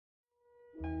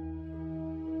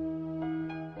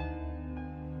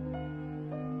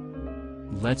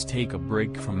Let's take a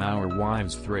break from our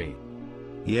wives' fray.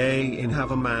 Yay and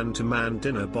have a man-to-man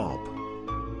dinner, Bob.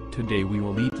 Today we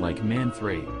will eat like man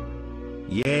three.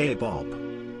 Yay, Bob.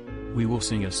 We will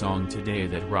sing a song today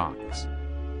that rocks.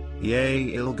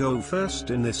 Yay, I'll go first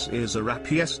and this is a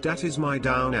rap. Yes, that is my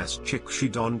down ass chick. She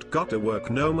don't got to work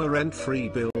no more, rent free,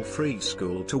 bill free,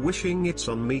 school tuition it's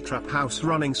on me, trap house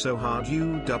running so hard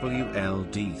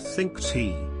UWLD thinks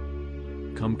he.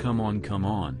 Come on, come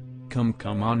on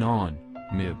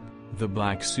Mib, the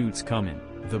black suits comin',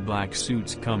 the black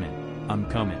suits comin', I'm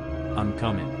coming.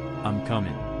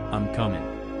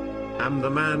 I'm the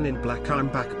man in black, I'm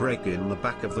back, breaking the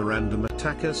back of the random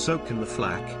attacker, soaking the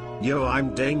flak. Yo,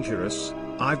 I'm dangerous,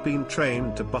 I've been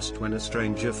trained to bust when a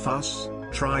stranger fuss,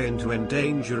 trying to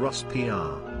endanger us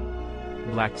PR.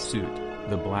 Black suit,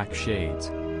 the black shades,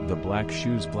 the black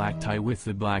shoes, black tie with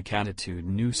the black attitude,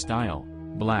 new style,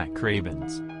 black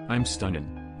ravens, I'm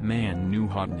stunning, man, new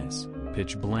hotness,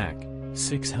 pitch black,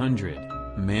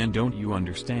 600, man, don't you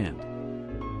understand?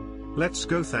 Let's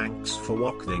go, thanks for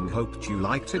watching, hoped you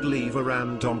liked it, leave a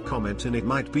random comment and it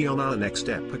might be on our next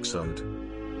episode.